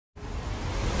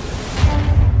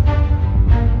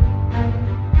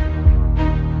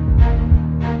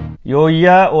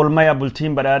Yooyyaa oolmaa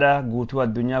bultiin badhaadhaa guutuu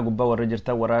addunyaa gubbaa warra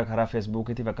jirtan warra karaa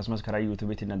Facebookiitiif akkasumas karaa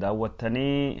YouTubeetiin na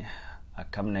daawwattanii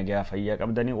akkam nagaa fayyaa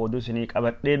qabdanii oduu isinii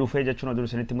qabadhee dhufee jechuun oduu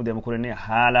isinitti mudeemu kun inni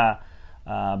haala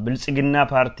biltsiginnaa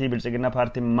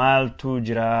paartii maaltu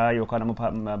jira yookaan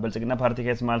ammoo biltsiginnaa paartii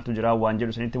keessa maaltu jira waan jedhu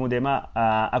isinitti mudeema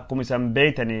akkuma isin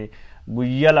beektanii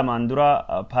guyyaa lamaan dura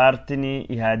paartiin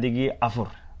Ihaadigii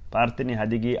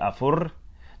afur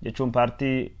jechuun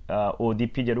paartii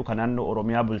ODP jedhu kan naannoo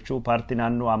Oromiyaa bulchuu paartii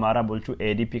naannoo Amaaraa bulchuu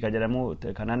ADP ka jedhamu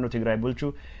kan naannoo Tigraay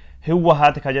bulchuu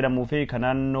Hiwwahaat ka jedhamuu fi kan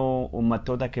naannoo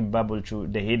uummattoota kibbaa bulchuu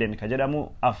Dehiden ka jedhamu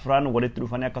afraan walitti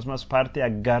dhufanii akkasumas paartii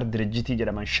aggaar dirjitii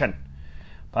jedhaman 5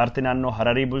 paartii naannoo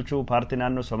Hararii bulchuu paartii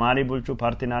naannoo Somaalii bulchuu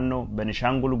paartii naannoo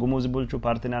Benishangul Gumuz bulchuu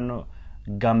paartii naannoo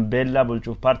Gambeellaa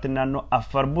bulchuu paartii naannoo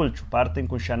Afar bulchuu paartiin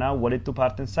kun 5 walitti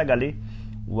paartiin 9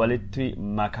 walitti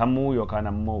makamuu yookaan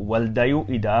ammoo waldayuu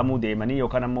ida'amuu deemanii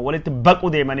yookaan ammoo walitti baquu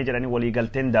deemanii jedhanii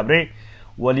waliigalteen dabree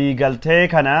waliigaltee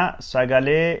kana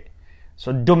sagalee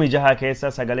 36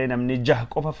 keessa sagalee namni 6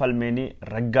 qofa falmeenii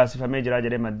raggaasifamee jira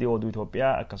jedhee maddii oduu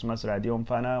Itoophiyaa akkasumas raadiyoon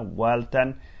faana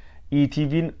waaltaan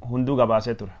ETV'n hunduu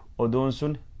gabaasee ture oduun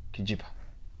sun kijiba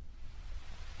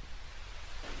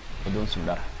oduun sun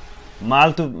dara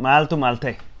maal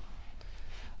ta'e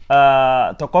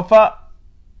tokkoffaa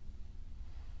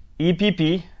EPP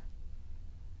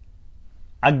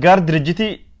aggaar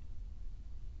dirjitii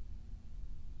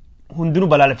hundinuu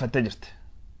balaaleffattee jirti.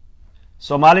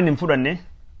 Somaaliin hin fudhanne,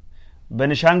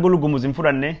 Benishangul Gumuz hin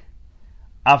fudhanne,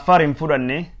 Afar hin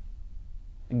fudhanne,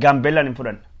 Gambeellaan hin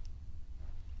fudhanne.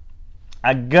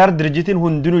 Aggaar dirjitiin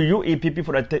hundinuyyuu EPP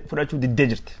fudhachuu diddee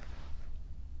jirti.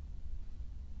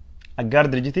 Aggaar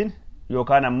dirjitiin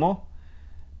yookaan ammoo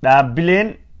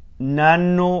dhaabbileen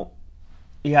naannoo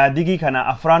Ihaadigii kana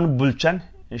afraan bulchan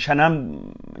shanaan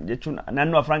jechuun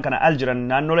naannoo afraan kana al jiran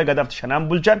naannolee gadaafti shanaan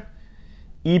bulchan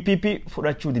EPP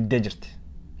fudhachuu diddee jirti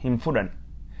hin fudhan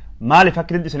maaliif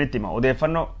akka diddi isinitti hima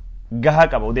odeeffannoo gahaa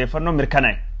qaba odeeffannoo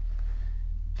mirkanaa'e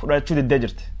fudhachuu diddee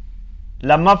jirti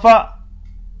lammaffaa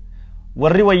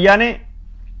warri wayyaanee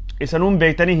isanuun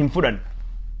beektanii hin fudhan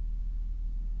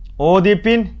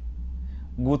ODP'n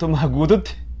guutumaa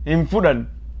guututti hin fudhan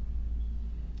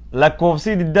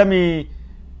lakkoofsi 20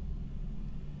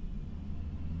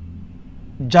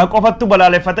 Jaqofattu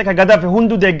balaaleffate ka gadafe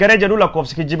hundu deeggaree jedhu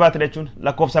lakkoofsi kijibaati jechuun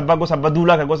lakkoofsa abbaa gosa abbaa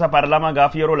duulaa ka gosa paarlaamaa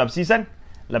gaafi yeroo labsiisan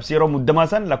labsi yeroo muddamaa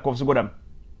san lakkoofsi godhama.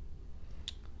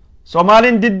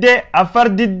 Somaaliin diddee Afar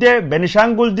diddee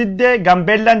Benishangul diddee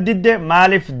Gambeellaan diddee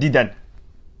maaliif didan?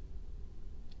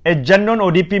 Ejjannoon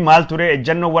ODP maal ture?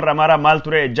 Ejjannoon warra Amaaraa maal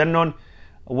ture? Ejjannoon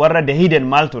warra Dehiden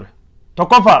maal ture?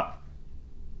 Tokkoffaa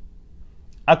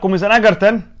akkuma isin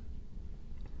agartan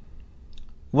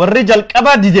warri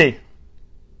jalqabaa didee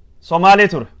Somaalee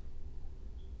ture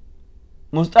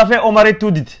Mustafee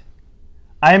Omarittuu didi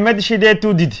Ahmed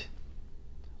Shideettuu didi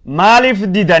maaliif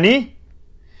didanii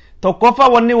tokkoffaa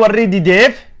wanni warri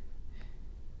dideef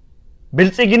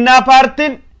biltsiginnaa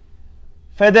paartiin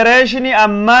federeeshinii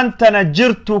ammaan tana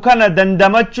jirtu kana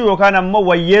dandamachuu yookaan ammoo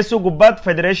wayyeessuu gubbaatti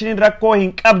federeeshiniin rakkoo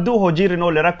hin qabdu hojiirra hin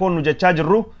oolle rakkoon nu jechaa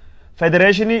jirru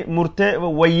federeeshinii murtee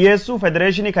wayyeessuu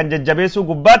federeeshinii kan jajjabeessuu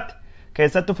gubbaatti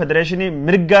keessattuu federeeshinii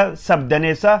mirga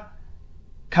sabdaneessaa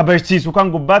kabachiisu kan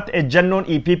gubbaatti ejjannoon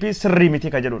EPP sirrii miti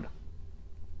ka jedhudha.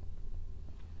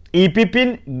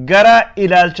 EPP'n gara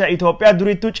ilaalcha Itoophiyaa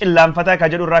duriittuu cillaanfataa ka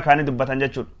jedhu irraa kaanii dubbatan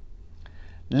jechuudha.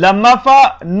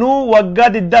 Lammaffaa nu waggaa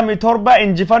 27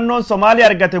 injifannoon Somaalii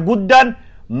argate guddaan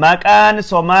maqaan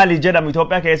Somaalii jedhamu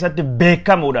Itoophiyaa keessatti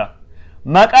beekamuudha.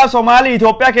 Maqaa Somaalii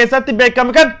Itoophiyaa keessatti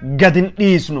beekame kan gad hin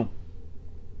dhiisnu.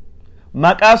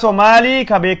 Maqaa Somaalii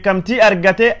ka beekamtii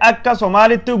argate akka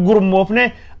Somaalitti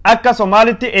gurmoofne akka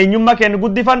Somaalitti eenyummaa keenya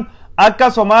guddifan akka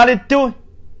Somaalitti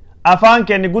afaan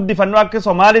keenya guddifannu akka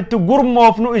Somaalitti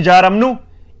gurmoofnu ijaaramnu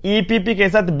EPP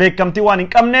keessatti beekamtii waan hin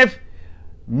qabneef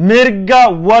mirga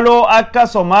waloo akka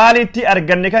Somaalitti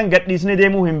arganne kan gadhiisne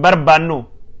deemuu hin barbaannu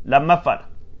lammaffaadha.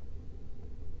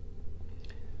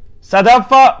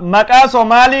 Sadaffaa maqaa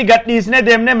Somaalii gadhiisne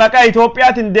deemne maqaa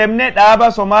Itoophiyaatiin deemne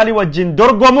dhaaba Somaalii wajjin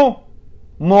dorgomu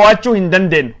mo'achuu hin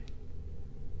dandeenyu.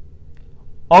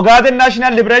 Ogaden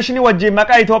National Liberation wajjin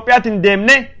maqaa Itoophiyaatiin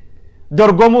deemne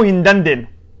dorgomuu hin dandeenyu.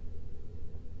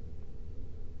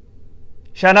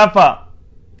 Shanaffaa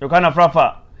yookaan afraffaa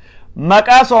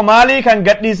maqaa Somaalii kan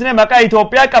gadhiisne maqaa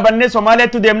Itoophiyaa qabanne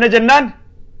Somaaliyaatti deemne jennaan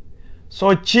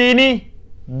sochiini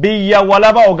biyya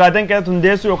walaba Ogaden keessatti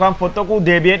hundeessu yookaan foxoquu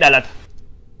deebi'ee dhalata.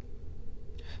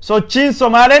 Sochiin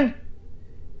Somaaleen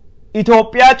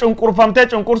Itoophiyaa cunqurfamtee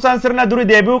cunqursaan sirna duri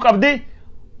deebi'uu qabdi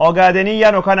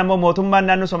Ogadeniyaan yookaan ammoo mootummaan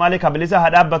naannoo Somaalii kabilisa haa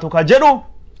dhaabbatu ka jedhu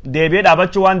deebi'ee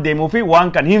dhaabachuu waan deemuufi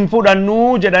waan kan hin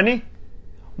fudhannuu jedhani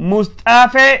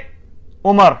Mustaafee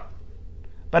Umar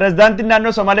pirezidaantiin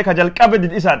naannoo Somaalee ka jalqabe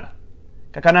isaadha.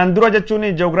 Ka kanaan dura jechuun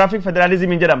geographic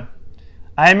federalism jedhama.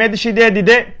 Ahmed Shidee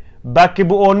dide bakki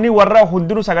bu'oonni warra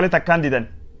hundinuu sagalee takkaan didan.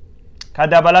 Ka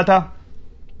dabalata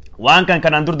waan kan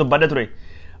kanaan dura dubbadhe ture.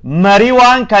 Marii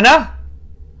waan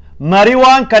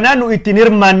kana nu ittiin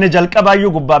hirmaanne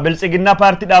jalqabaayyuu gubbaa biltsiginnaa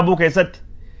paartii dhaabuu keessatti.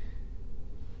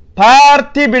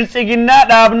 Paartii biltsiginnaa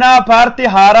dhaabnaa paartii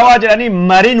haarawaa jedhanii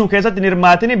marii nu keessatti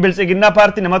hirmaatini biltsiginnaa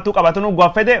paartii namattuu qabatanu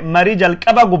gwaffete marii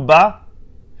jalqaba gubbaa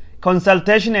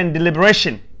consultation and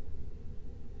deliberation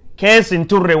keessin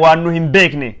turre waan nu hin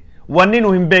beekne wanni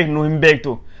nu hin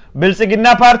beektu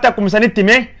biltsiginnaa paartii akkuma sanitti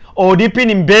hime ODP'n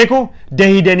hin beeku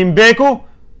Dehideen hin beeku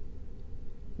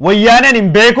Wayyaaneen hin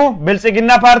beeku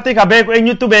biltsiginnaa paartii ka beeku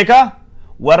eenyuttu beeka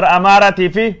warra Amaaraatii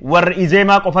fi warra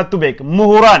Izeemaa qofattu beeka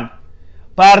muhuraan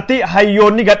paartii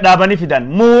hayyoonni gadhaabanii fidan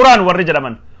muhuraan warri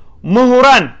jedhaman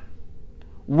muhuraan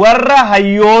warra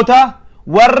hayyoota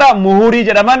warra muhurii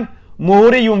jedhaman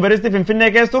muhurii yuunivarsiitii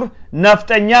Finfinnee keessa tur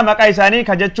nafxanyaa maqaa isaanii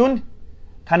ka jechuun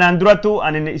kanaan durattu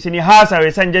ani isinii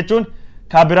haasaweessan jechuun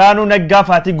ka Biraanuu Naggaa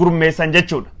faatii gurmeessan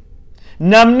jechuudha.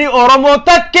 Namni Oromoo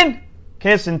takkin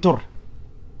keessa hin turre.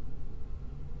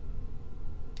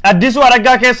 Addisuu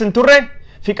Araggaa keessa hin turre,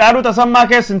 Fiqaaduu Tasammaa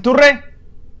keessa hin turre,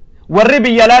 warri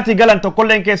biyya alaatii galan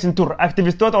tokkolleen keessa hin turre.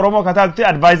 Aktivistoota Oromoo kataatutti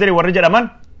advaayizarii warri jedhaman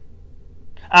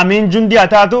Amiin Jundii haa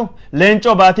taatu,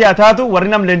 Leencoo Baatii haa taatu, warri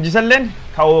nam leenjisalleen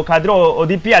kaadira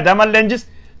ODP Adaaman leenjis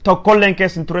tokkolleen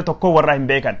keessa hin turre tokko warra hin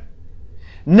beekan.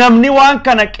 Namni waan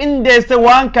kana qindeesse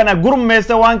waan kana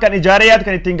gurmeesse waan kana ijaaree yaad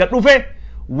kan ittiin gad dhufe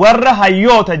warra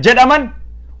hayyoota jedhaman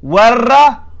warra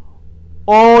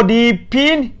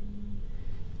ODP'n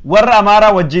warra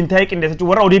Amaaraa wajjin ta'ee qindeessachuu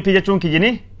warra ODP jechuun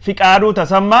kijini Fiqaaduu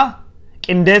Tasammaa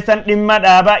qindeessan dhimma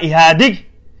dhaabaa Ihaadig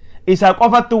isa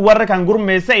qofattu warra kan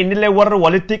gurmeesse innillee warra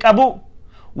walitti qabu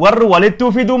warra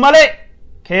walitti fiduu malee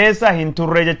keessa hin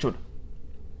turre jechuudha.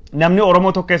 Namni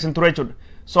Oromoo tokko keessa hin turre jechuudha.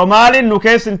 Somaaliin nu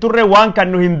keessa hin turre waan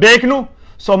kan nu hin beeknu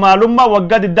Somaalummaa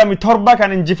waggaa 27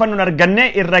 kan injifannu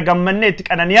arganne irra gammannee itti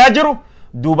qananiyaa jiru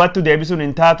duubattu deebisuun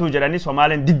hin taatu jedhanii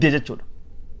Somaaliin didde jechuudha.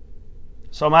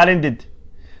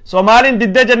 Somaaliin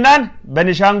didde jennaan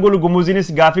Benishangul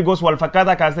Gumuzinis gaafii gos wal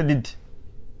fakkaataa kaasee didde.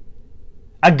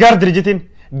 Aggaar dirjitiin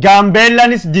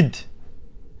Gaambeellaanis didde.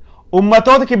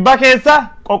 Ummatoota kibbaa keessa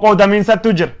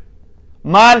qoqqoodamiinsattu jira.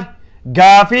 Maal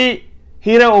gaafii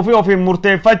hiree ofii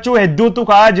murteeffachuu hedduutu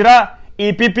ka'aa jira.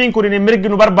 EPP'n kun mirgi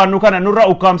nu barbaannu kana nurra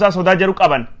ukkaamsaa sodaa jedhu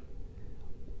qaban.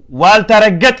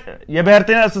 Waaltaraggat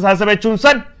የብሔርተኝነት አስተሳሰብ jechuun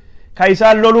san ka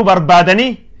isaan loluu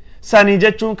barbaadanii sanii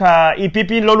jechuun ka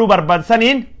EPP'n loluu barbaad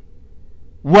saniin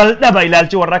wal dhaba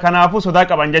ilaalchi warra kanaafuu sodaa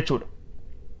qaban jechuudha.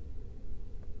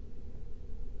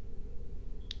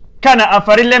 Kana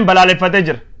afarilleen balaaleffatee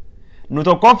jira. Nu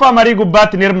tokkoffaa marii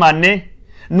gubbaatti hin hirmaanne,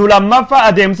 nu lammaffaa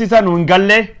adeemsisa nu hin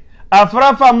galle,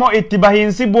 afuraffaa immoo itti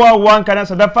bahiinsi bu'aa waan kana,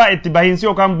 sadaffaa itti bahiinsi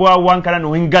yookaan bu'aa waan kana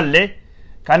nu hin galle.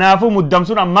 Kanaafuu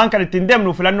muddamsuun ammaan kan ittiin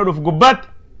deemnu filannoo dhufu gubbaatti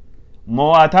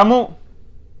mo'atamu,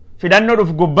 filannoo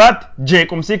dhufu gubbaatti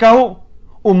jeequmsi kahu,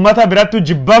 ummata birattu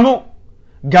jibbamu,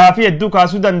 gaafii hedduu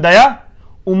kaasuu dandaya,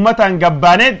 ummataan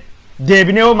gabbaanee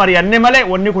deebinee yoo mari'anne malee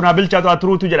wanni kun haa bilchaatu haa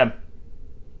turuutu jedhama.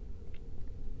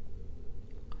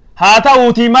 Haa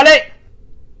ta'uutii malee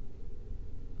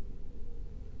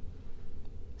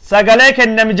sagalee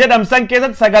kenname jedhamsan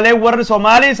keessatti sagaleen warri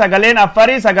Somaalii, sagaleen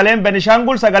Affarii, sagaleen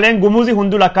Benishangul, sagaleen Gumuzii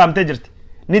hunduu lakkaa'amtee jirti.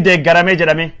 Ni deeggaramee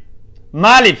jedhame.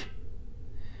 Maaliif?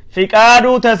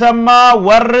 Fiqaaduu Tasammaa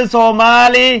warri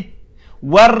Somaalii,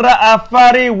 warra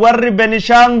Affarii, warri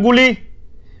Benishangulii,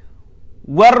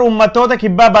 warri ummatoota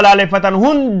kibbaa balaaleffatan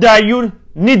hundaayyuu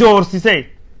ni doorsise.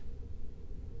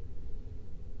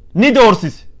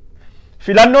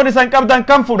 Filannoon isan qabdan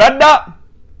kan fudhadha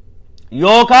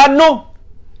yookaan nu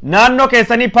naannoo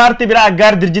keessanii paartii bira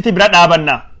aggaar dirjiti bira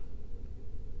dhaabanna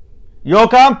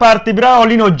yookaan paartii bira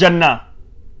waliin hojjanna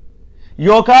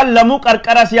yookaan lamuu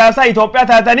qarqara siyaasaa Itoophiyaa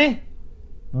taatanii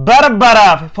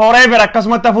barbaraaf forever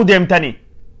akkasumatti hafuu deemtanii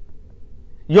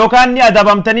yookaan ni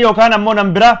adabamtanii yookaan ammoo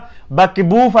nan bira bakki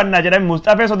buufanna jedhame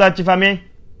Mustafee sodaachifame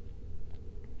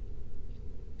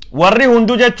warri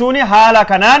hunduu jechuun haala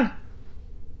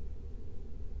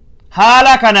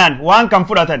kanaan waan kan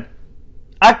fudhatan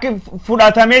akka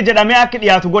fudhatamee jedhamee akka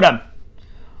dhiyaatu godhame.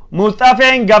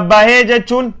 Mustafeen gabbahee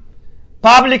jechuun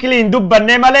publicly hin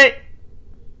dubbanne malee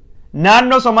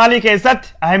naannoo Somaalii keessatti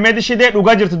Ahmed Shidee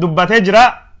dhugaa jirtu dubbatee jira.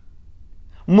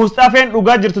 Mustafeen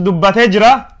dhugaa jirtu dubbatee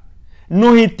jira.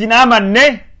 Nu hittin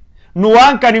amanne, nu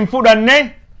waan kan hin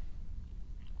fudhanne,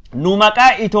 nu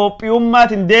maqaa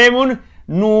Itoophiyummaatiin deemuun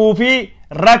nuufi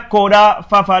rakkoodhaa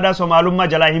fafaadhaa Somaalummaa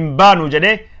jalaa hin baanu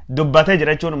jedhee dubbatee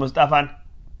jira jechuun Mustafaan.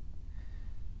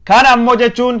 Kana ammoo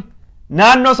jechuun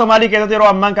naannoo Somaalii keessatti yeroo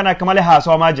ammaan kana akka malee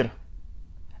haasawamaa jira.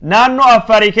 Naannoo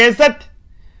Affarii keessatti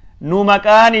nu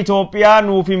maqaan Itoophiyaa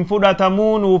nuuf hin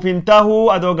fudhatamuu nuuf hin tahuu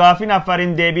adoo gaafin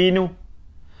Affariin deebiinu.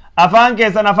 Afaan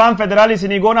keessan afaan federaalii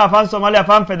isinii goona afaan Somaalii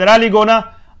afaan federaalii goona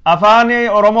afaan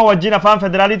Oromoo wajjin afaan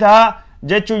federaalii tahaa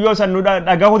jechuun yoo san nu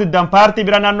dhagahuu diddan paartii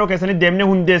bira naannoo keessanitti deemnee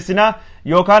hundeessina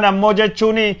yookaan ammoo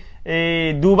jechuun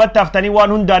duubatti haftanii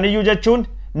waan hundaaniyyuu jechuun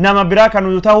nama biraa kan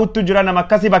nu tahuuttu jira nama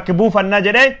akkasii bakki buufannaa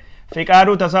jedhee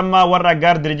Fiqaaduu Tasammaa warra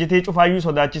Aggaar Dirjitii cufaayyuu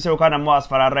sodaachise yookaan ammoo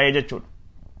asfaraarra'ee jechuudha.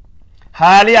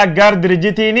 Haali Aggaar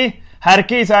Dirjitiin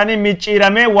harki isaanii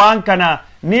micciiramee waan kana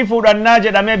ni fudhannaa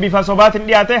jedhamee bifa sobaatiin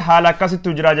dhiyaate haala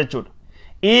akkasittu jira jechuudha.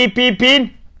 EPP'n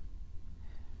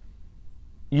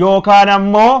yookaan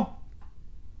ammoo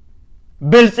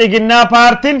Biltsiginnaa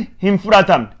paartiin hin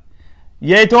fudhatamne.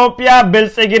 Yeitoophiyaa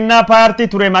Biltsiginnaa paartii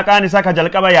ture maqaan isaa ka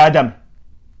jalqaba yaadame.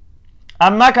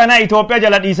 Amma kana Itoophiyaa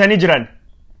jala dhiisanii jiran.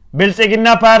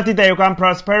 Biltsiginnaa paartii ta'e yookaan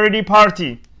Prosperity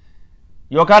Party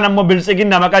yookaan ammoo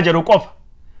Biltsiginnaa maqaa jedhu qofa.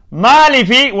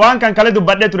 Maaliifi waan kan kale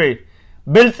dubbadhe ture.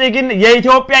 Biltsigin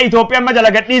Itoophiyaa amma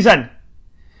jala gadhiisan.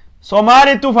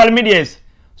 Somaalittu falmi dhiyeesse.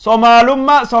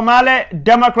 Somaalummaa Somaalee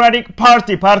Democratic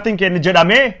Party paartiin keenya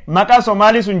jedhame maqaa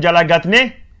Somaalii sun jala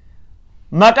gatne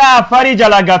maqaa Affarii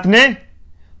jala gatne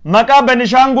maqaa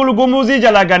Benishangul Gumuzii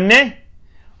jala ganne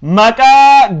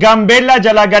maqaa Gambeellaa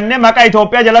jala ganne maqaa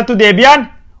Itoophiyaa jalatti deebi'an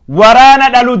waraana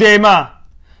dhalu deema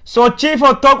sochii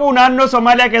fottoquu naannoo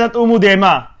Somaaliyaa keessatti uumuu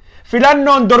deema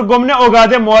filannoon dorgomne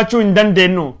ogaadee mo'achuu hin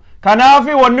dandeenyu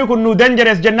kanaafi wanni kun nu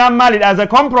dangerous jennaan maalidha as a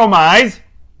compromise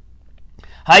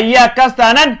hayya akkas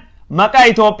taanan maqaa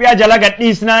Itoophiyaa jala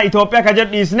gadhiisnaa Itoophiyaa ka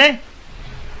jedhiisne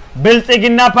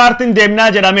Biltsiginnaa paartiin deemnaa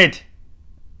jedhameeti.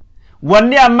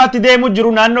 Wanni ammatti deemu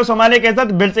jiru naannoo Somaalee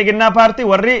keessatti Biltsiginnaa paartii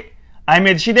warri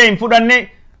Ahmed Shidee hin fudhanne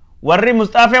warri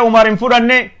Mustafaa Umar hin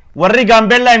fudhanne warri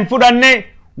Gambeellaa hin fudhanne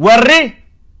warri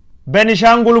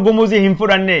Benishangul Gumuzii hin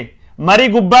fudhanne marii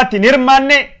gubbaatti hin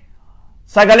hirmaanne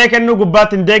sagalee kennuu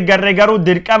gubbaatti hin deeggarre garuu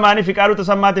dirqamaanii Fiqaaduu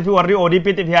Tasammaatii fi warri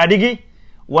ODP'tii fi Haadigi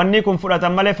wanni kun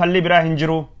fudhatan malee falli biraa hin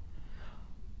jiru.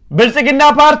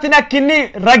 Biltsiginnaa paartiin akka inni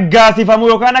raggaasifamu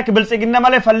yookaan akka Biltsiginnaa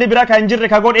malee falli biraa kan hin jirre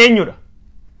ka godhe eenyudha?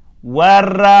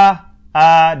 Warra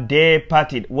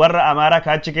ADP'ti warra Amaaraa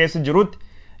kaachi keessa jirutti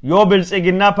yoo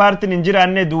Biltsiginnaa paartiin hin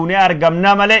jiraanne duunee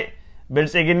argamnaa malee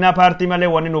Biltsiginnaa paartii malee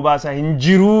wanni nu baasa hin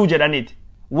jiru jedhaniiti.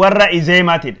 Warra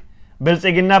Izeemaatidha.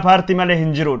 Biltsiginnaa paartii malee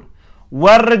hin jirudha.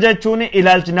 Warra jechuun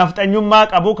ilaalchi nafxanyummaa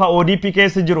qabu ka ODP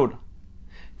keessa jirudha.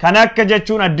 Kan akka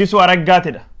jechuun Addisuu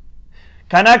Araggaatidha.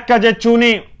 Kan akka jechuun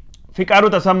Fiqaaduu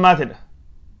Tasammaatidha.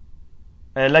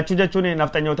 Lachuu jechuun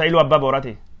nafxanyoota Iluu Abbaa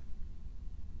Boorati.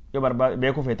 Yoo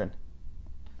beekuu feetan.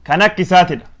 Kan akka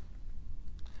isaatidha.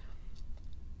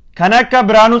 Kan akka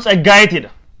Biraanuu Tsaggaayitidha.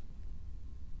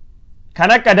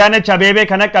 Kan akka Adaanech Abeebee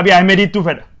kan akka Abiyyi Ahmediittuu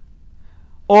fedha.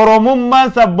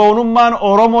 Oromummaan sabboonummaan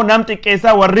Oromoo nam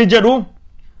xiqqeessaa warri jedhu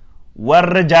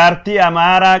warra jaartii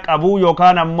Amaaraa qabu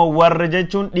yookaan ammoo warra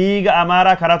jechuun dhiiga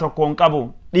Amaaraa karaa tokkoon qabu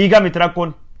dhiiga miti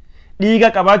rakkoon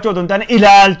dhiiga qabaachuu otoo hin taane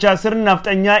ilaalcha sirna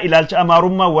nafxanyaa ilaalcha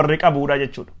Amaarummaa warri qabuudha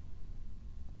jechuudha.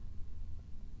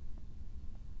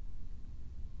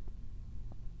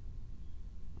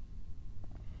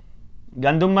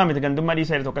 Gandummaa miti gandummaa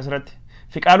dhiisaa tokko asirratti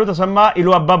Fiqaaduu Tasammaa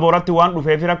Iluu Abbaa Booratti waan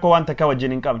dhufeefi rakkoo waan takka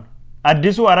wajjin hin qabnu.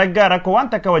 Addisuu Araggaa rakkoo waan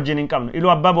takka wajjin hin qabnu. Iluu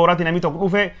Abbaa Booratti namni tokko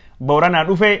dhufe Booranaa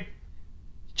dhufe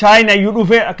China iyyuu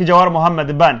dhufe akka Jawaar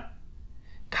Mohammad baan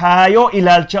kaayoo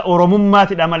ilaalcha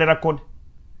Oromummaatidha malee rakkoon.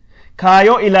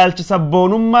 Kaayoo ilaalcha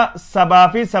sabboonummaa sabaa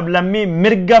fi sablammii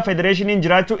mirga federeeshiniin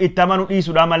jiraachuu itti amanu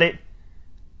dhiisudha malee.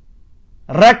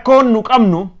 Rakkoon nu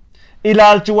qabnu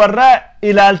ilaalchi warra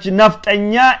ilaalchi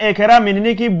nafxanyaa ekeraa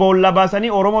mininikii boolla baasanii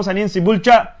Oromoo saniin si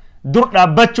bulcha dur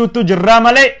dhaabbachuutu jirraa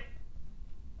malee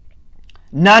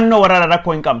naannoo warra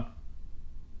rakkoo hin qabnu.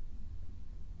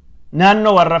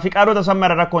 Naannoo warra Fiqaaduu Tasammaa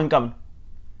rakkoo hin qabnu.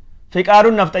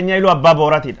 Fiqaaduun nafxanyaa Iluu Abbaa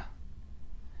Booratidha.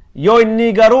 Yoo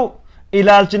inni garuu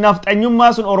ilaalchi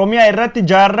nafxanyummaa sun Oromiyaa irratti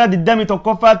jaarraa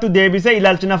 21ffaattu deebisee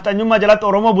ilaalchi nafxanyummaa jalatti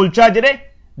Oromoo bulchaa jedhe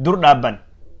dur dhaabban.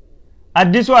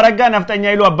 Addisuu Araggaa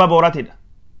nafxanyaa Iluu Abbaa Booratidha.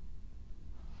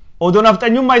 Odoo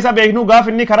nafxanyummaa isa beeknu gaaf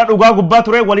inni karaa dhugaa gubbaa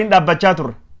ture waliin dhaabbachaa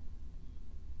turre.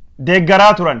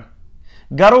 Deeggaraa turan.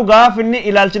 Garuu gaaf inni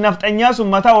ilaalchi nafxanyaa sun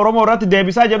mataa Oromoo irratti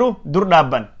deebisaa jedhu dur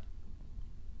dhaabban.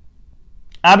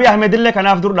 Abiyyi Ahmedillee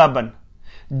kanaaf dur dhaabban.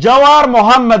 Jawaar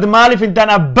Mohammad maaliif hin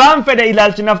taane abbaan fedhe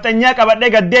ilaalchi nafxanyaa qabadhee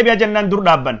gaddeebi'a jennaan dur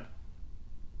dhaabban.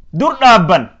 Dur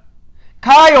dhaabban.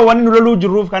 Kaayoo wanni nu loluu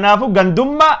jirruuf kanaafu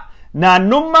gandummaa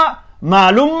naannummaa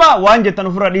maalummaa waan jettan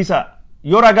ofirra dhiisa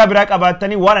yoo ragaa biraa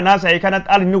qabaattanii waan anaasa'e kanatti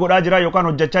al inni godhaa jira yookaan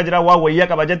hojjechaa jira waan wayyaa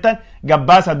qaba jettan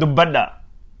gabbaasa dubbadha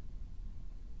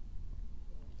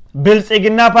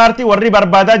biltsiginnaa paartii warri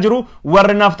barbaadaa jiru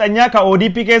warri nafxanyaa ka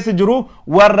ODP keessa jiru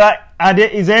warra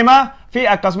izeemaa fi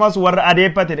akkasumas warra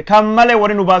adeeffate kan malee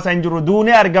warri nu baasaa hin jiru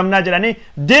duunee argamnaa jedhanii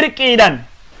dirqiidhaan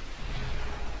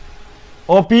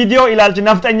OPDO ilaalchi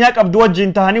nafxanyaa qabdu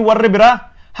wajjin tahanii warri biraa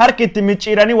harki itti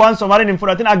micciiranii waan Somaaliin hin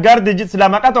fudhatin aggaar dirijit sila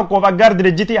maqaa tokkoof aggaar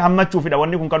dirijitii hammachuufidha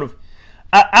wanni kun kadhuuf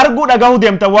arguu dhagahuu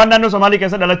deemta waan naannoo Somaalii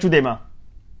keessa dhalachuu deema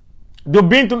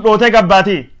dubbiin tun dhootee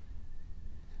gabbaatii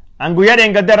an guyyaa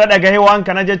dheengadda irra dhagahee waan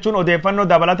kana jechuun odeeffannoo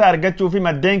dabalata argachuu fi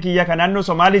maddeen kiyya kan naannoo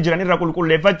Somaalii jiran irra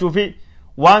qulqulleeffachuu fi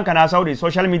waan kana haasa'uudhi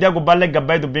sooshaal miidiyaa gubbaallee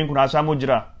gabbaa'ee dubbiin kun haasa'amuu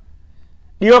jira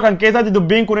dhiyoo kan keessatti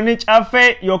dubbiin kun inni caffee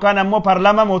yookaan ammoo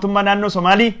paarlaamaa mootummaa naannoo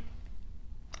Somaalii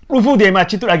dhufuu deema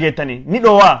achitti dhageettanii ni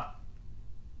dhoowaa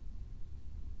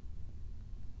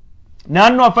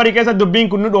naannoo Afarii keessa dubbiin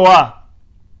kun ni dhoowaa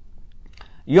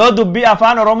yoo dubbii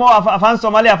afaan Oromoo afaan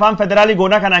Somaalii afaan federaalii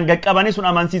goonaa kanaan gaqqabanii sun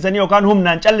amansiisanii yookaan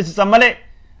humnaan callisisan malee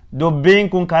dubbiin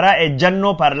kun karaa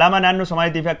ejjannoo paarlaamaa naannoo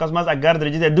Somaaliitii fi akkasumas aggaar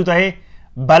dirijita hedduu tahee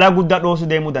bala guddaa dhoosuu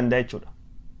deemuu danda'a jechuudha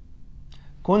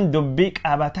kun dubbii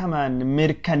qabatamaan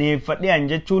mirkaneeffadheen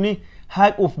jechuun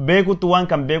haquuf beekutti waan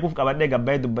kan beekuuf qabadhee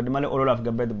gabbaa'ee dubbadhe malee ololaaf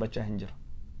gabbaa'ee dubbachaa hin jiru.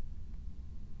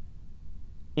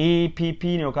 EPP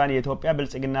yookaan Itoophiyaa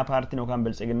Biltsiginnaa paartiin yookaan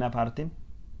Biltsiginnaa paartiin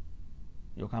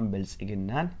yookaan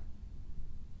Biltsiginnaan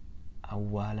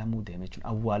awwaalamuu deeme jechuun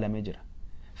awwaalamee jira.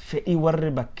 Fedhii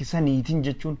warri bakkisaniitiin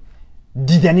jechuun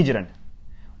didanii jiran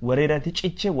wareerati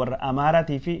ciche warra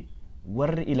Amaaraatii fi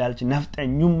warri ilaalchi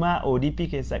nafxanyummaa ODP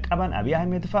keessa qaban Abiyyi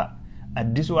Ahmed fa'a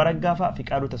Addisuu Araggaa fa'a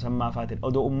Fiqaaduu Tasammaa fa'aatiin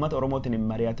odoo uummata Oromootiin hin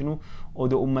mari'atinu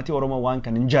odoo uummati Oromoo waan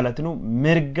kan hin jaalatinu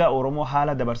mirga Oromoo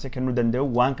haala dabarsee kennuu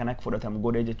danda'u waan kan akka fudhatamu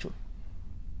godhee jechuudha.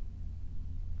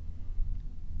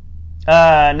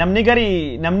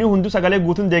 Namni hundu sagalee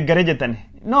guutuun deeggaree jettan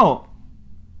no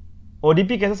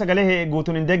ODP keessa sagalee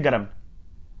guutuun hin deeggaramne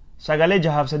sagalee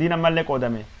 6-3 ammallee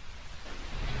qoodame.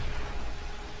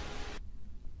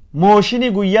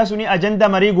 Mooshinii guyyaa suni ajanda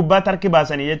marii gubbaatti harki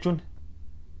baasanii jechuun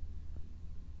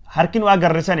harki nu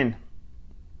agarresanin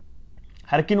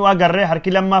harki nu agarree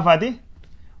harki lammaafaati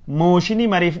mooshinii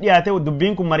mariif dhiyaate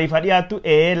dubbiin kun mariif dhiyaattu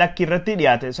lakki irratti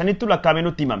dhiyaate sanittu lakkaamee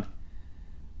nutti himame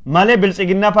malee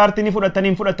Biltsiginnaa paartii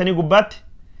fudhatanii gubbaatti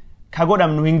ka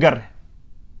godhamnu hin garre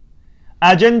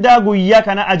ajandaa guyyaa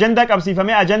kana ajandaa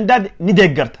qabsiifamee ajandaa ni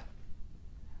deeggarta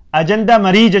ajandaa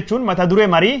marii jechuun mata duree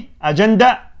marii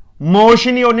ajandaa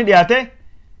motion yonni dhiyaate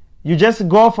you just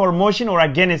go for motion or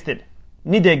against it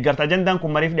ni deeggarta ajandaan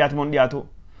kun mariif dhiyaatu mon dhiyaatu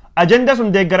ajanda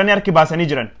sun deeggaranii harki baasanii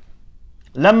jiran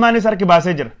lammaanis harki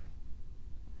baasee jira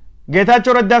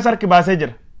Geetaachoo Raddaas harki baasee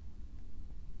jira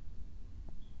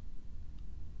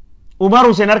Umar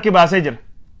Hussein harki baasee jira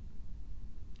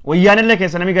wayyaanillee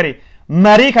keessa nami garii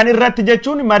marii kan irratti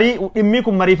jechuun marii dhimmi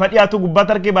kun mariif dhiyaatu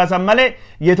gubbaatti harki baasan malee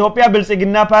Itoophiyaa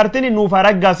Biltsiginnaa paartiin nuuf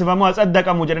raggaasifamu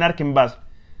asaddaqamu jedhan harki hin baasu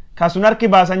kasun harki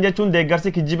baasan jechuun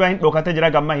deeggarsi kijibaa hin dhokate jira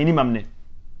gamma hin himamne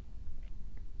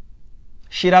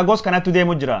Shiraagos kanattu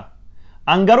deemu jira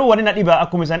angaruu wani na dhiba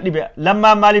akkuma isan dhibe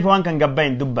lammaa maaliif waan kan gabbaa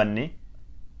hin dubbanne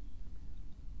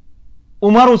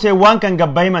Umar Hussein waan kan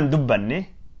gabbaa himan dubbanne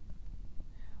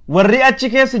warri achi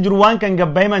keessa jiru waan kan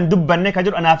gabbaa himan dubbanne ka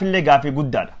jedhu anaafillee gaafii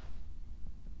guddaadha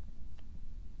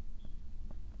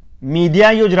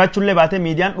miidiyaan yoo jiraachuullee baate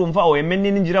miidiyaan dhuunfaa OMN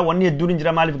ni jira wanni hedduun hin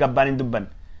jira maaliif gabbaan hin dubbanne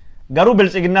garuu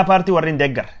Biltsiginnaa paartii warri hin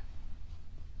deeggarre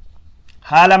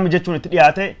haalam jechuun itti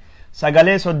dhiyaate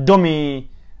sagalee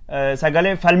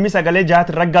falmi sagalee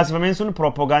jahaatti raggaasifameen sun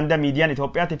propaganda miidiyaan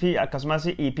Itoophiyaati fi akkasumas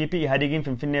EPP Ihadigiin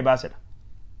Finfinnee baasedha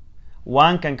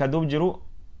waan kan kaduuf jiru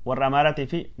warra Amaaraatii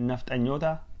fi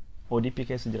nafxanyoota ODP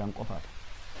keessa jiran qofaadha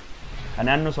kan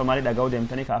naannoo Somaalii dhaga'uu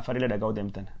deemtanii ka Afariilee dhaga'uu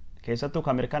deemtan keessattuu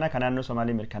ka mirkana kan naannoo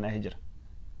Somaalii mirkanaa'ee jira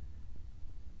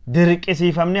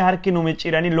dirqisiifamne harki nu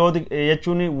micciiranii lood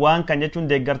jechuun waan kan jechuun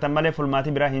deeggartan malee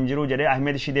fulmaatii biraa hin jiru jedhee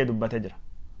Ahmed Shidee dubbatee jira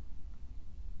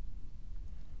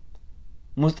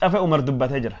Mustafa Umar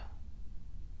dubbatee jira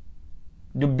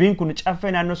dubbiin kun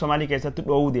caffee naannoo Somaalii keessatti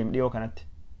dhoowuu deem dhiyoo kanatti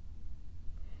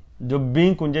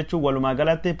dubbiin kun jechuun walumaa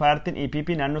galatti paartiin EPP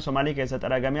naannoo Somaalii keessatti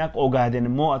argamee akka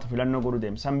Ogaaden mo'atu filannoo godhu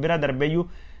deem san bira darbeeyyuu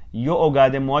yoo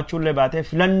Ogaaden mo'achuullee baatee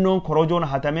filannoon korojoon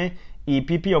hatamee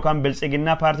EPP yookaan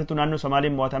Biltsiginnaa paartiitu naannoo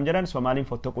Somaaliin mo'atam jedhan Somaaliin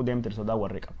fottoquu deemte sodaa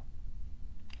warri qabu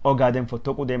Ogaaden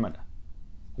fottoquu deemadha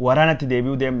waraanatti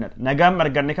deebi'uu deemnadha nagaan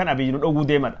arganne kan Abiyyi nu dhowwuu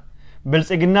deemadha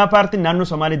Biltsiginnaa paartiin naannoo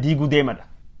Somaalii diiguu deemadha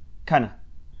kana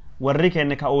warri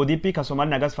kenne ka ODP ka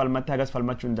Somaalii nagas falmattee hagas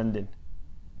falmachuu hin dandeenye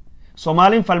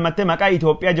Somaliin falmattee maqaa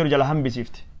Itoophiyaa jiru jala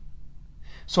hambisiifte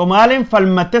Somaaliin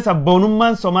falmatte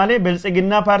sabboonummaan Somaalee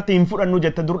biltsiginnaa paartii hin fudhannu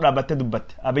jette dur dhaabatte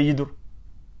dubbatte Abiyyi dur.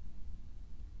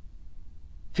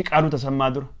 Fiqaaduu tasammaa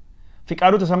dura.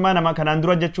 Fiqaaduu tasammaa nama kanaan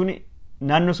dura jechuun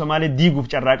naannoo Somaalee diiguuf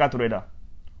carraaqaa turedha.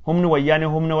 Humni wayyaanee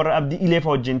humna warra abdii ileefa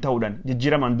wajjin ta'uudhaan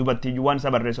jijjiiraman dubatti waan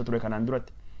isa barreessa ture kanaan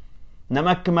duratti. Nama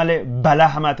akka malee balaa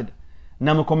hamaatidha.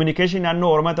 Nama communication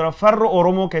naannoo Oromoo tura farra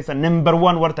Oromoo keessa number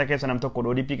 1 warta keessa nam tokko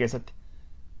ODP keessatti.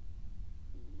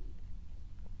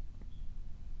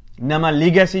 Nama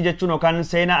legacy jechuun yookaan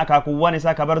seenaa akaakuuwwan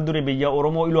isaa kabar duri biyya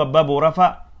Oromoo iluu abbaa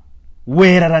boorafaa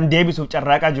weeraran deebisuuf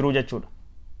carraaqaa jiru jechuudha.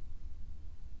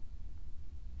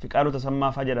 Fiqaaduu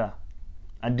tasammaa faa jedha.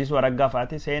 Addisuu Araggaa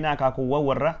faati seenaa akaakuuwwan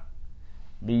warra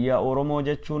biyya Oromoo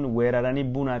jechuun weeraranii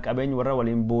buna qabeenya warra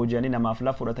waliin booji'anii namaaf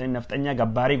lafa fudhatanii nafxanyaa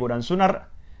gabbaarii godhan sun har'a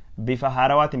bifa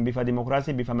haarawaatiin bifa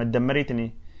dimokiraasii bifa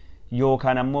maddammariitiin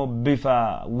yookaan ammoo bifa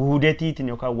wuhudeetiitiin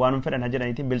yookaan waan fedhan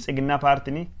jedhaniitiin biltsiginnaa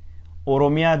paartiin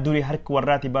Oromiyaa durii harki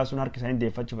warraati baasuun harki isaanii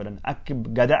deeffachuu fedhan akka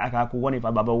gada akaakuuwwaniif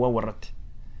abaabawwan warratti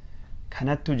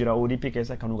kanattu jira ODP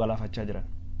keessa kan galaafachaa jiran.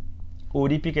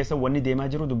 ODP keessa wanni deemaa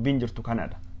jiru dubbiin jirtu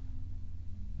kanaadha.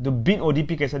 Dubbiin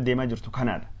ODP keessa deemaa jirtu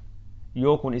kanaadha.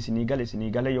 Yoo kun isinii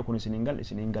gale yoo kun isinii gal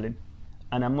isinii galin.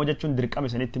 Ana ammoo jechuun dirqama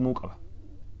isinitti muu qaba.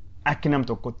 Akki nam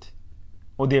tokkotti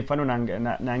odeeffannoo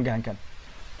naan gahan kan.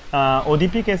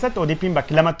 ODP keessatti ODP'n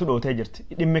bakki lamatti dhootee jirti.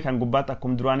 Dhimmi kan gubbaatti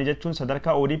akkuma duraanii jechuun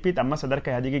sadarkaa ODP amma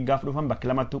sadarkaa Ihaadigii gaaf dhufan bakki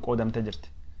lamatti qoodamtee jirti.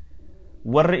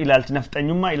 Warri ilaalchi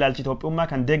nafxanyummaa ilaalchi Itoophiyummaa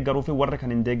kan deeggaruu fi warri kan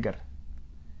hin deeggarre.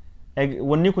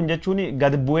 Wanni kun jechuun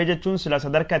gad bu'ee jechuun sila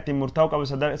sadarkaa ittiin murtaa'u qabu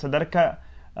sadarkaa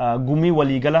gumii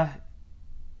waliigala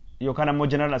yookaan ammoo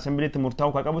General Assembly itti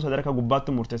murtaa'u qabu sadarkaa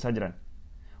gubbaatti murteessaa jiran.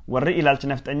 Warri ilaalchi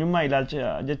nafxanyummaa ilaalchi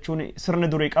jechuun sirni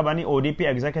durii qabanii ODP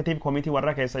Executive Committee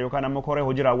warra keessa yookaan ammoo koree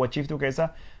hojii raawwachiiftuu keessa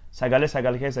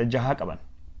sagal keessa 6 qaban.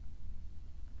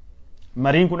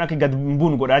 Mariin kun akka gad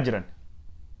buun godhaa jiran.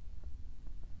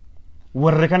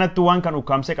 Warri kanatti waan kan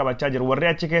ukkaamsee qabachaa jiru. Warri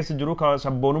achi keessa jiru ka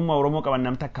sabboonummaa Oromoo qaban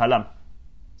namta kaalama.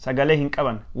 Sagalee hin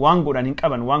qaban, waan godhan hin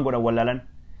qaban, waan godhan wallaalan.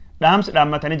 Dhaamsi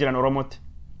dhaammatanii jiran Oromootti.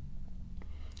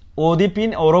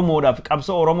 ODP'n Oromoodhaaf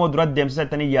qabsoo Oromoo duratti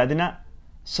deemsisatanii yaadina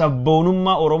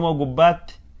sabboonummaa Oromoo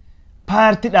gubbaatti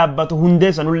paartii dhaabbatu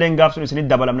hundee sanulleen gaafsuun isinit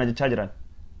dabalamna jechaa jiran.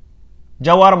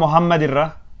 Jawaar Mohammad irra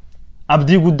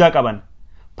abdii guddaa qaban.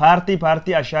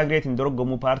 Paartii Ashaagireetiin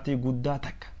dorgomu paartii guddaa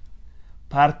takka.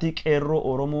 Paartii qeerroo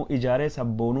Oromoo ijaaree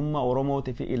sabboonummaa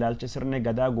Oromootii fi ilaalcha sirna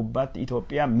gadaa gubbaatti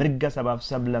Itoophiyaa mirga sabaaf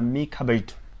sablammii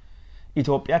kabajtu.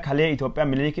 Itoophiyaa kalee Itoophiyaa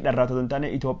miliikii dharraatota hin taane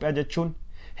Itoophiyaa jechuun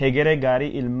hegeree gaarii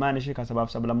ilmaan ishee ka sabaaf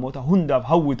sablammoota hundaaf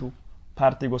hawwitu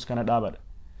paartii gos kana dhaabadha.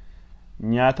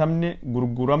 Nyaatamne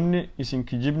gurguramne isin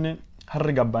kijibne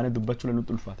harri gabbaane dubbachuun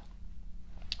nutti ulfaata.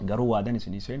 Garuu waadan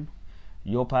isinii seennu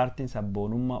yoo paartiin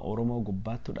sabboonummaa Oromoo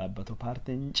gubbaattu dhaabbatu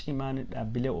paartiin cimaan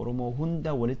dhaabbilee Oromoo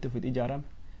hunda walitti fixi ijaarame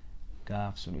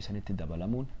gaafsun isanitti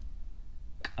dabalamuun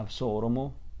qabsoo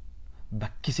Oromoo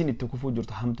bakkisin itti kufuu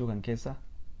jirtu hamtuu kan keessa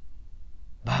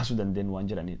baasuu dandeenyu waan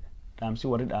jedhanidha. Dhaamsi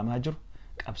warri dhaamaa jiru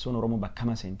qabsoon Oromoo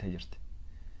bakkama seentee jirti.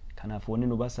 Kanaaf wanni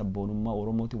nu baas sabboonummaa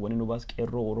Oromooti, wanni nu baas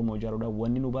qeerroo Oromoo ijaaruudha,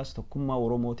 wanni nu baas tokkummaa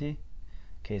Oromooti.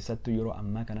 Keessattuu yeroo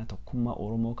ammaa kana tokkummaa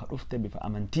Oromoo ka dhufte bifa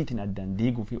amantiitiin addaan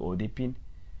diiguu fi ODP'n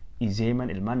izeeman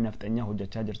ilmaan nafxanyaa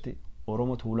hojjechaa jirti.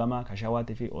 Oromoo Tuulamaa ka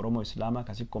Shawaatii fi Oromoo Islaamaa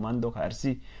ka Sikkomaandoo ka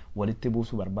Arsii walitti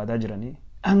buusuu barbaadaa jiranii.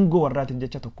 Aangoo warraatiif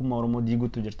jecha tokkummaa Oromoo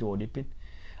diiguutu jirti ODP'n.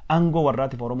 Aangoo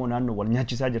warraatiif Oromoo naannoo wal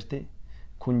nyaachisaa jirti.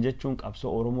 Kun jechuun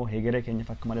qabsoo Oromoo hegeree keenya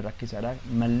fakka malee rakkisaadha.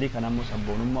 Malli kana ammoo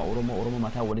sabboonummaa Oromoo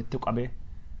mataa walitti qabee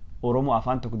Oromoo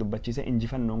afaan tokko dubbachiisee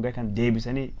injifannoon gahe kan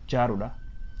deebisanii jaaruudha.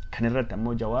 Kan irratti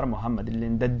ammoo Jawaar Mohammad illee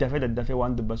daddafee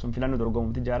waan dubbasuun filannoo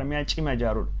dorgomuutti ijaaramee cima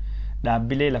ijaaruudha.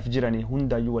 Dhaabbilee laf jiranii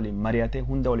hundaayyuu waliin mari'atee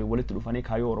hunda waliin walitti dhufanii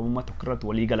kaayyoo Oromummaa tokko irratti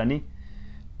walii galanii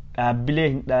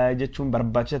dhaabbilee jechuun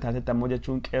barbaachisa taatetti ammoo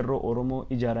jechuun qeerroo Oromoo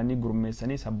ijaaranii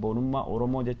gurmeessanii sabboonummaa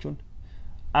Oromoo jechuun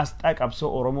asxaa qabsoo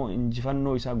Oromoo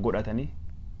injifannoo isaa godhatanii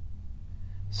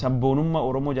sabboonummaa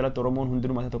Oromoo jalatti Oromoon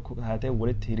hundinuu mataa tokko taatee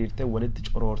walitti hiriirtee walitti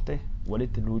coroortee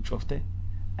walitti luucoftee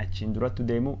achiin duratti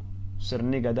deemu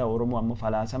sirni gadaa Oromoo ammoo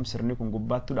falaasam sirni kun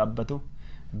gubbaattu dhaabbatu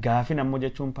gaafin ammoo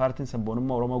jechuun paartiin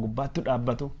sabboonummaa Oromoo gubbaattu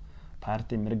dhaabbatu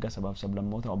paartiin mirga sabaaf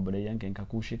sablammoota obboleeyyan keenya ka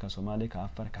Kuushii ka Somaalee ka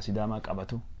Affaar ka Sidaamaa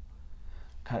qabatu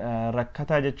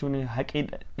rakkataa jechuun haqii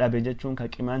dhabe jechuun ka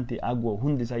Qimaantii Agwoo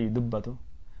hundi isaa dubbatu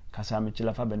ka saamichi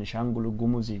lafa Benishangul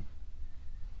Gumuzii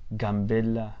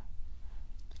Gambeellaa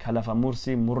ka lafa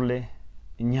Mursii Murlee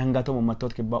nyaangatoo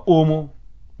uummattoota kibbaa Oomoo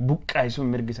buqqaayisuun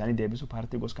mirgi isaanii deebisu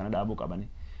paartii gos kana dhaabuu qabani.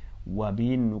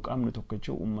 Wabiin nu qabnu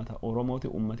tokkichuu uummata Oromooti.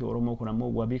 Uummati Oromoo kun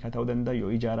ammoo wabii ka ta'uu danda'a yoo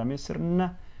ijaarame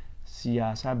sirna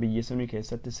siyaasaa biyya sunii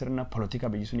keessatti sirna politika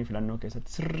biyya sunii filannoo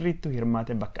keessatti sirriitti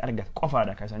hirmaatee bakka argate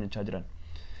qofaadha kan isaan jechaa jiran.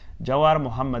 Jawaar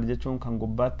Mohammad jechuun kan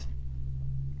gubbaatti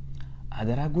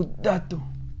adaraa guddaattu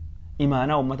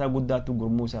imaanaa uummataa guddaattu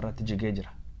gurmuu isarratti jigee jira.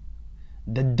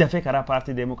 Daddafee karaa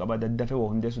paartii deemuu qaba, daddafee waa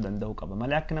hundeessuu danda'uu qaba.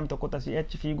 Malee akka nam tokko tasii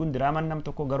achi fiiguun diraamaan nam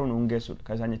tokko garuu nu hungeessudha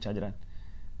kan isaan jechaa jiran.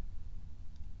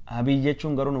 Abiyyi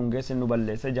jechuun garuu nu hungeesse nu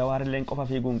balleesse, Jawaar illee qofa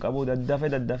fiiguun qabu,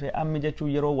 daddafee ammi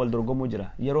jechuun yeroo wal dorgomuu jira.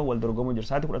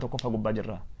 Sa'aatii 11 gubbaa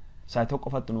jirra. Sa'aatii tokko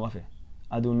qofatu nu hafe.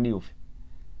 Aduun ni ufe.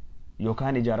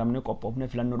 Yookaan ijaaramne qophoofne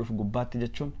filannoo dhufu gubbaatti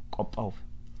jechuun qophaa'uuf.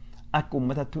 Akka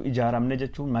uummatattuu ijaaramne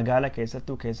jechuun magaala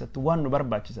keessattuu waan nu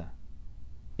barbaachisa.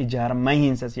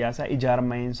 Ijaarmahiinsa siyaasaa,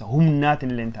 ijaarmahiinsa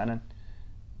humnaatiin illee taanan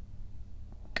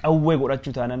qawwee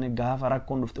godhachuu taanan gaafa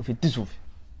rakkoon dhuftu ittisuuf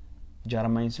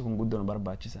ijaarmahiinsi kun guddoo nu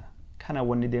barbaachisa. Kana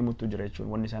wanni deemuttu jira jechuun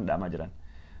wanni isaan dhaamaa jiran.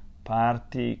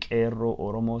 Paartii qeerroo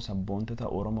Oromoo sabboontota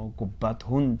Oromoo gubbaatti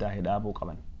hundaa hidhaabuu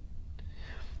qaban.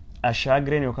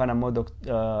 Ashaagireen yookaan ammoo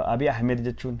Abiyyi Ahmed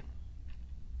jechuun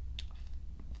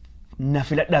na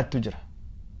filadhaattu jira.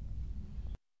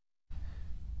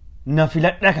 Na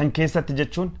filadhaa kan keessatti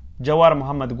jechuun Jawaar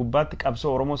Mohammad gubbaatti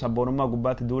qabsoo Oromoo sabboonummaa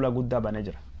gubbaatti duula guddaa banee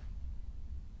jira.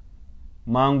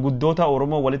 Maanguddoota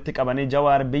Oromoo walitti qabanii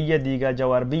Jawaar biyya diigaa,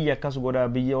 Jawaar biyya akkas godhaa,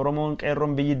 biyya Oromoon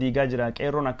qeerroon biyyi diigaa jira,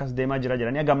 qeerroon akkas deemaa jira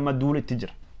jedhanii gamma duulitti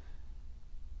jira.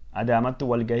 Adaamatti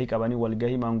walgahii qabanii,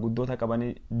 walgahii maanguddoota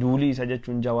qabanii duulii isa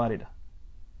jechuun Jawaaridha.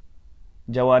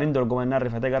 Jawaariin dorgomannaan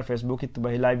rifatee gara Feesbuukitti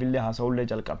bahee laayivillee haasa'ullee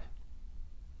jalqabe.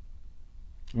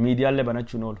 Miidiyaallee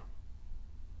banachuun oolu.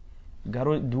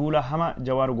 Garuu duula hama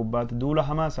Jawaar gubbaatti, duula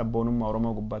hama sabboonummaa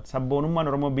Oromoo gubbaatti. Sabboonummaan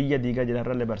Oromoo biyya diigaa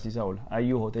jedharrallee barsiisaa oola.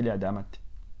 Ayyuu hoteelii Adaamatti.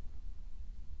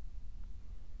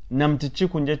 Namtichi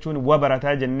kun jechuun waa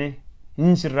barataa jennee,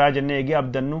 hin sirraa jennee eegee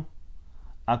abdannu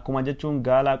akkuma jechuun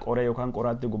gaalaa qoree yookaan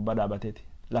qoraatti gubbaa dhaabateeti.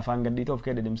 Lafaan gadhiitoo of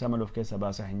keessa dhimsaa malee of keessa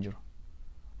baasaa hin jiru.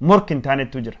 Morki hin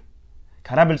taanettu jira.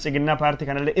 Karaa bilchiginnaa paartii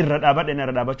kanallee irra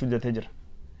dhaabachuu didatee jira.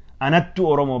 Anattu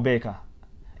Oromoo beeka.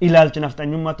 Ilaalchi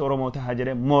nafxanyummaatti Oromoo tahaa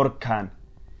jedhee morkaan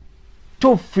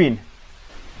tuffiin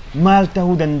maal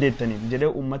tahuu dandeettaniif jedhee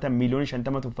uummata miiliyoonii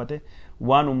 50 tuffate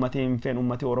waan uummati hin feen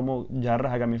uummati Oromoo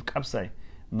jaarraa hagamiif qabsaa'e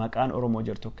maqaan Oromoo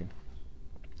jedhu tokkin.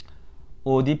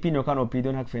 ODP'n yookaan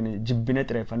OPD'n hak feene jibbine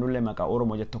xireeffannullee maqaa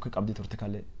Oromoo jedhu tokko qabdi turte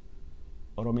kallee.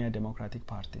 Oromiyaa Democratic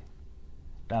Party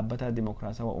dhaabbata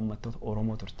dimokiraatawaa uummattoota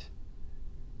Oromoo turte.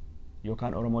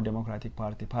 Yookaan Oromoo Democratic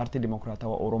Party paartii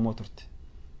dimokiraatawaa Oromoo turte.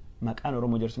 Maqaan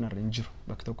Oromoo jedhu irra hin jiru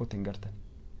bakka tokkotti hin gartan.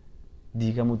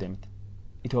 Diigamuu deemte.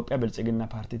 Itoophiyaa bilchiginnaa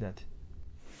paartii taate.